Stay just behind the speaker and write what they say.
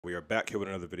We are back here with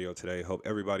another video today. Hope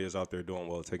everybody is out there doing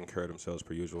well, taking care of themselves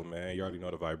per usual, man. You already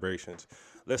know the vibrations.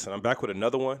 Listen, I'm back with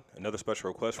another one, another special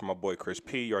request from my boy Chris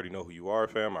P. You already know who you are,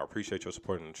 fam. I appreciate your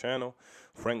support on the channel.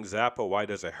 Frank Zappa, why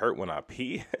does it hurt when I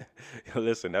pee?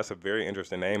 Listen, that's a very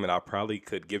interesting name, and I probably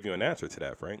could give you an answer to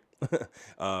that, Frank.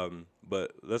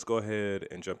 But let's go ahead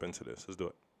and jump into this. Let's do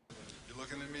it. You're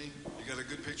looking at me? You got a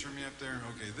good picture of me up there?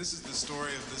 Okay, this is the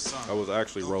story of this song. I was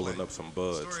actually Don't rolling play. up some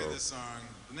bud, The story of so this song,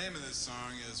 the name of this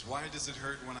song is Why Does It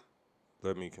Hurt When I...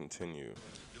 let me continue.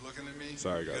 You're looking at me?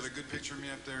 Sorry, You guys. got a good picture of me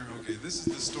up there? Okay, this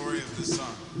is the story of this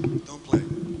song. Don't play.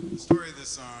 The story of this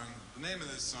song, the name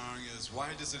of this song is Why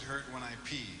Does It Hurt When I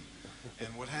Pee?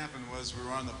 And what happened was we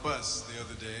were on the bus the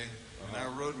other day, and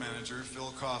our road manager,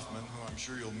 Phil Kaufman, who I'm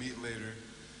sure you'll meet later,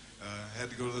 had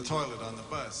to go to the toilet on the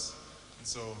bus. And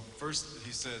so first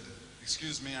he said,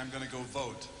 "Excuse me, I'm going to go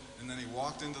vote." And then he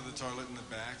walked into the toilet in the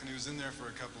back, and he was in there for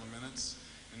a couple of minutes.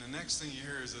 And the next thing you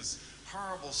hear is this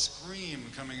horrible scream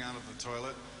coming out of the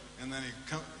toilet. And then he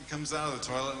comes out of the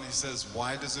toilet and he says,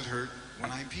 "Why does it hurt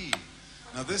when I pee?"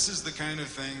 Now this is the kind of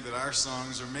thing that our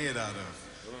songs are made out of.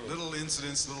 Little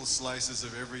incidents, little slices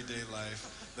of everyday life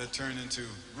that turn into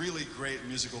really great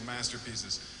musical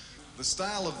masterpieces. The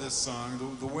style of this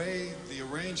song, the way the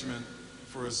arrangement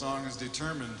for a song is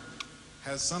determined,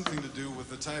 has something to do with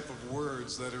the type of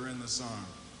words that are in the song.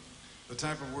 The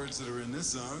type of words that are in this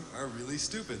song are really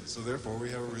stupid, so therefore we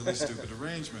have a really stupid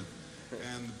arrangement.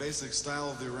 And the basic style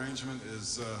of the arrangement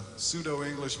is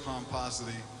pseudo-English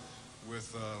pomposity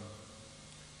with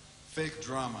fake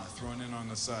drama thrown in on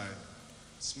the side,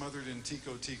 smothered in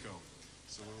tico tico.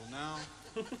 So we will now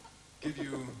give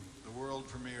you the world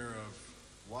premiere of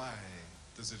Why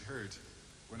Does It Hurt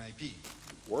When I Pee?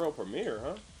 World premiere,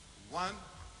 huh? 1,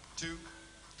 2,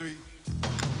 3.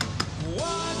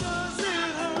 Why does it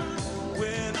hurt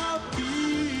when I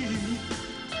pee?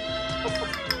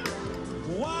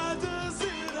 Why does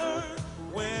it hurt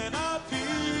when I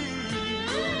pee?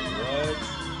 What?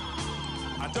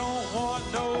 I don't want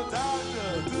no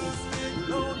doctor to stick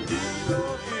no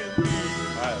needle in me.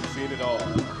 I have seen it all.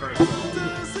 Heard it Why all.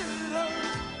 does it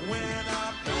hurt when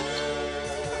I pee?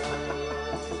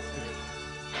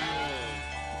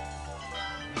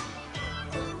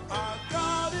 I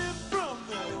got it from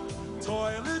the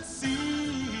toilet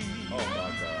seat. Oh my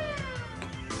God.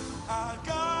 I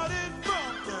got it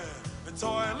from the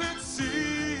toilet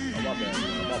seat. Oh, my bad.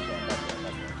 My bad.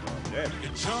 Damn.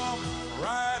 It jumped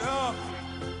right up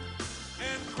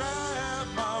and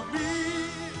grabbed my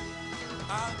meat.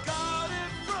 I got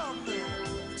it from the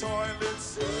toilet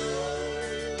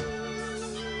seat.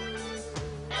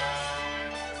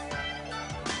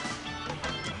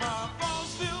 My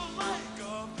balls feel like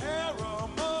a pair of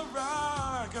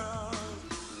maracas.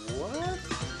 What?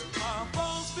 My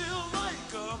balls feel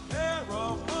like a pair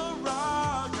of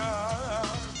maracas.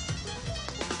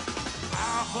 I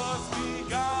must be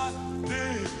God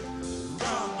big.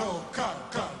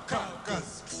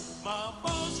 Cause my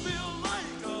balls feel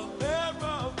like a pair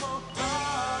of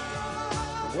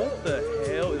maracas. What the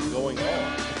hell is going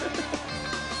on?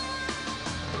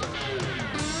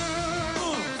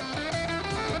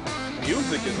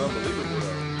 Music is unbelievable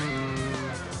though.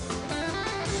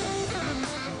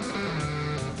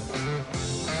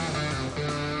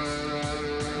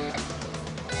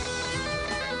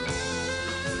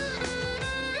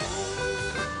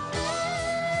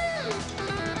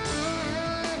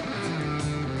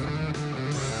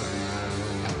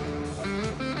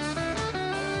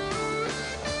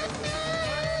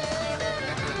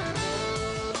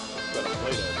 Better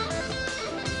play that.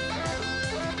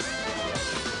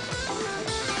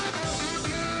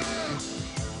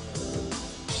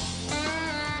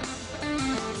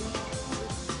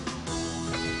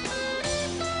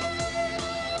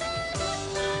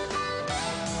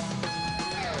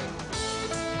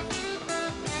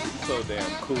 He's so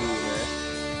damn cool, man.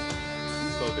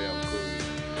 He's so damn cool.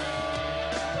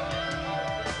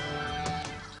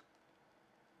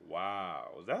 Wow,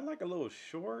 is that like a little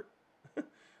short?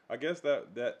 I guess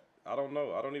that I don't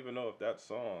know. I don't even know if that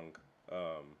song,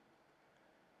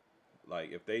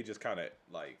 like if they just kind of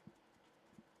like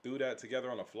threw that together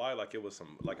on the fly, like it was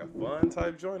some like a fun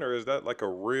type joint, or is that like a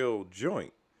real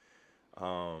joint?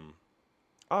 I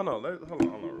don't know. Hold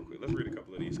on real quick. Let's read a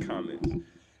couple of these comments,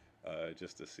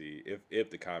 just to see if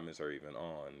the comments are even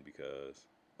on. Because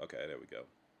okay, there we go.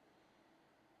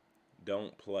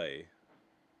 Don't play.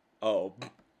 Oh,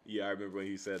 yeah, I remember when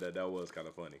he said that. That was kind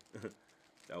of funny.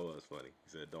 That was funny. He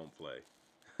said, "Don't play."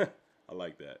 I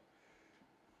like that.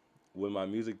 When my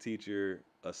music teacher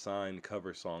assigned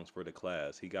cover songs for the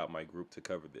class, he got my group to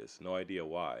cover this. No idea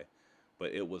why,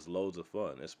 but it was loads of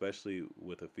fun, especially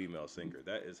with a female singer.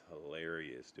 That is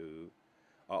hilarious, dude.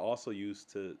 I also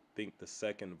used to think the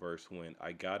second verse when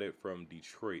I got it from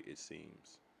Detroit, it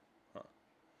seems. Huh.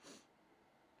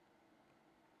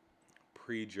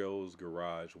 Pre Joe's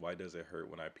Garage, Why Does It Hurt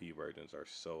When I Pee versions are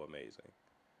so amazing.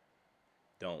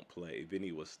 Don't play.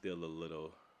 Vinny was still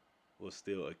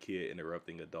a kid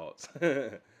interrupting adults.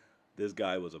 This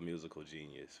guy was a musical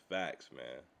genius. Facts,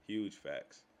 man. Huge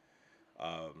facts.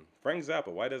 Frank Zappa,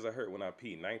 Why Does It Hurt When I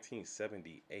Pee?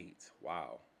 1978.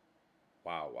 Wow.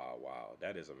 Wow, wow, wow.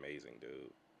 That is amazing,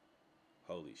 dude.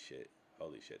 Holy shit.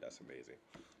 Holy shit, that's amazing.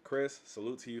 Chris,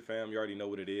 salute to you, fam. You already know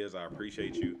what it is. I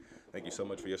appreciate you. Thank you so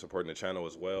much for your support in the channel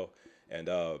as well. And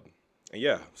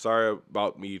yeah, sorry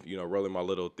about me, rolling my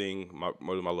little thing,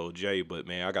 rolling my little J, but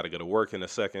man, I got to go to work in a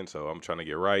second, so I'm trying to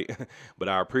get right. But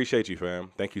I appreciate you,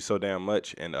 fam. Thank you so damn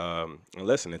much. And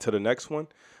listen, until the next one,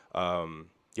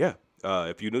 yeah,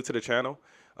 if you're new to the channel,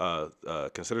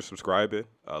 consider subscribing.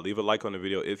 Leave a like on the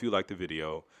video if you like the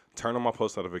video. Turn on my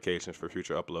post notifications for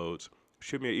future uploads.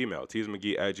 Shoot me an email,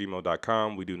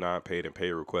 teasmcgee@gmail.com. We do non-paid and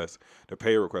paid requests. The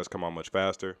paid requests come on much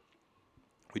faster.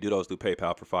 We do those through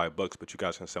PayPal for $5, but you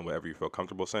guys can send whatever you feel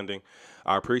comfortable sending.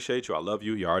 I appreciate you. I love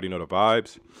you. You already know the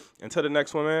vibes. Until the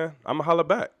next one, man, I'm going to holla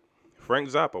back. Frank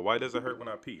Zappa, Why Does It Hurt When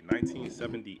I Pee?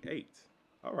 1978.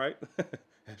 All right.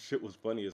 That shit was funny as